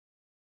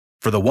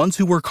For the ones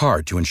who work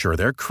hard to ensure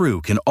their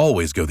crew can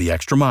always go the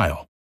extra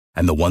mile,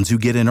 and the ones who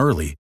get in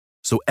early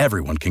so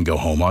everyone can go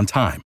home on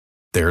time,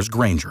 there's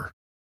Grainger,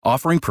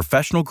 offering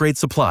professional-grade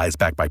supplies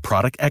backed by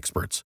product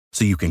experts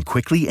so you can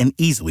quickly and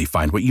easily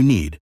find what you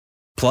need.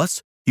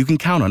 Plus, you can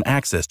count on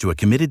access to a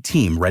committed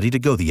team ready to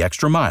go the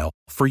extra mile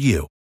for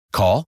you.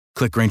 Call,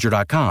 click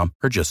Grainger.com,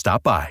 or just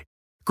stop by.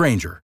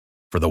 Grainger,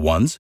 for the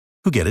ones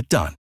who get it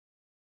done.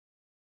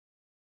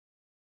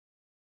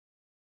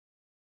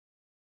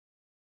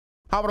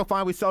 How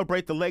about we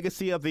celebrate the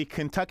legacy of the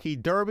Kentucky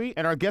Derby,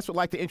 and our guests would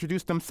like to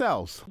introduce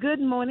themselves. Good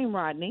morning,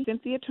 Rodney.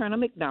 Cynthia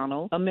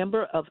McDonald, a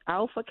member of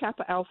Alpha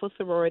Kappa Alpha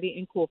Sorority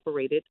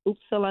Incorporated,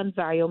 Upsilon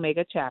Psi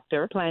Omega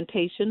Chapter,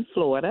 Plantation,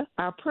 Florida.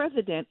 Our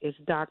president is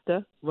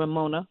Dr.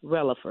 Ramona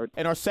Relaford.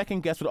 And our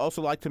second guest would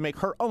also like to make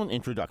her own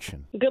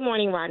introduction. Good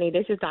morning, Rodney.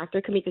 This is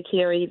Dr. Kameka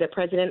Carey, the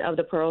president of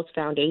the Pearls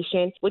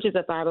Foundation, which is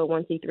a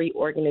 501c3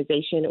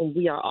 organization, and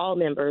we are all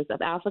members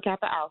of Alpha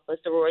Kappa Alpha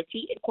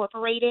Sorority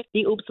Incorporated,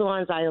 the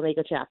Upsilon Psi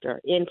Omega Chapter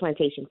in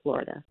Plantation,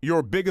 Florida.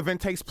 Your big event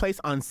takes place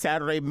on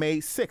Saturday, May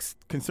 6th,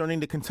 concerning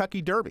the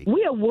Kentucky Derby.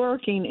 We are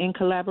working in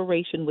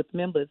collaboration with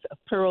members of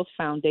Pearls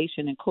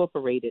Foundation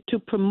Incorporated to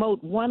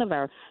promote one of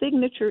our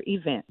signature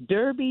events,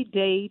 Debry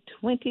Day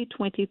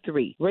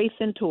 2023,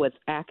 racing towards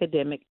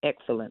academic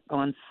excellence,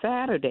 on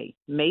Saturday,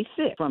 May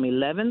 6th, from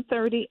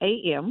 11:30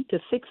 a.m. to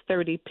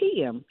 6:30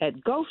 p.m.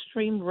 at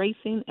Gulfstream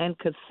Racing and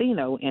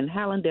Casino in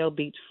Hallandale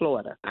Beach,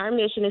 Florida. Our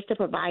mission is to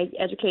provide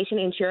education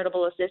and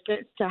charitable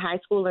assistance to high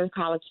school and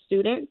college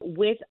students.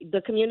 With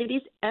the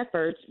community's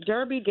efforts,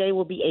 Debry Day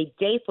will be a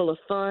day full of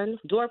fun,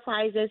 door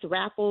prizes,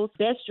 raffles,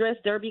 best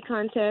dressed derby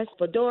contest,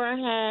 fedora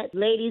hats,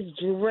 ladies'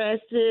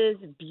 dresses,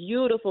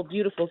 beautiful,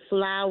 beautiful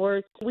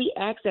flowers. We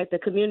ask that the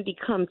community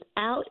comes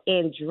out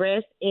and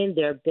dress in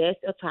their best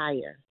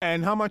attire.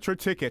 And how much are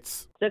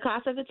tickets? The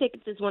cost of the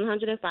tickets is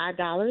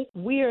 $105.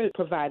 We're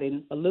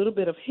providing a little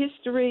bit of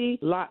history,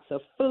 lots of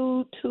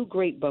food, 2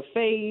 great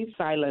buffets,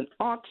 silent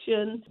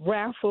auction,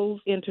 raffles,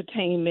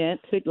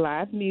 entertainment,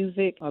 live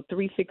music, a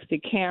 360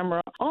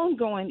 camera,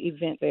 ongoing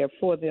event there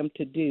for them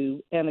to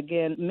do, and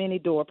again, many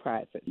door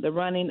prizes. The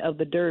running of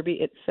the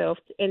Derby itself.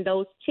 And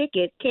those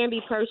tickets can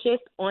be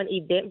purchased on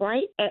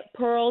Eventbrite at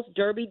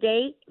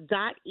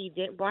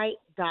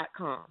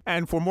pearlsderbyday.eventbrite.com.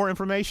 And for more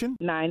information,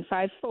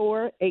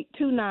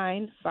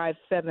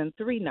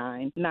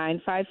 954-829-5739,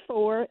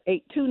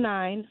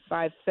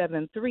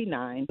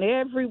 954-829-5739.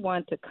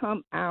 Everyone to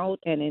come out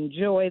and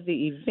enjoy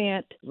the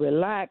event,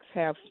 relax,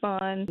 have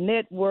fun,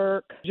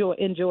 network,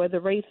 enjoy the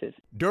races.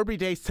 Debry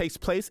Day takes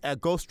place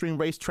at Gulfstream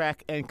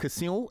Racetrack and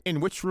Casino.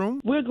 In which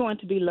room? We're going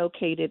to be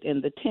located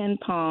in the 10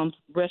 Palms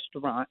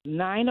Restaurant,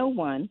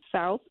 901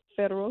 South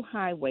Federal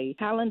Highway,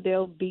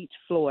 Hallandale Beach,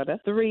 Florida,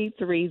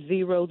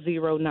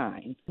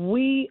 33009.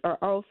 We are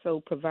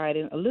also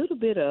providing a little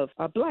bit of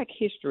Black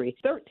history.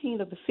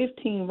 13 of the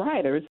 15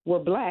 riders were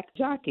Black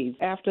jockeys.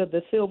 After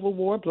the Civil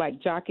War,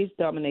 Black jockeys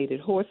dominated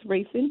horse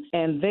racing,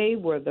 and they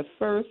were the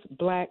first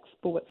Black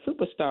sport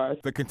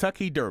superstars. The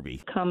Kentucky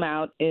Derby. Come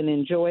out and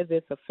enjoy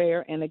this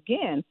affair. And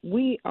again,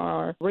 we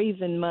are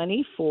raising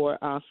money for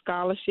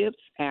scholarships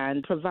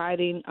and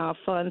providing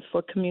funds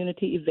for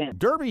community events.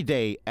 Debry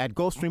Day at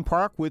Gulfstream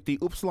Park with the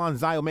Upsilon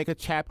Psi Omega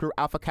Chapter,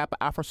 Alpha Kappa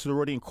Alpha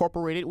Sorority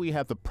Incorporated. We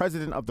have the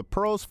president of the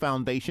Pearls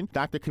Foundation,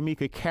 Dr.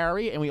 Kameka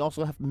Carey, and we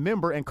also have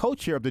member and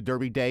co-chair of the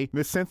Debry Day,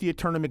 Ms. Cynthia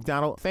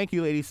McDonald. Thank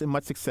you, ladies, and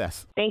much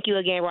success. Thank you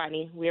again,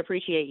 Rodney. We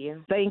appreciate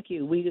you. Thank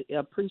you. We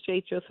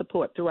appreciate your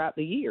support throughout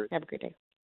the years. Have a good day.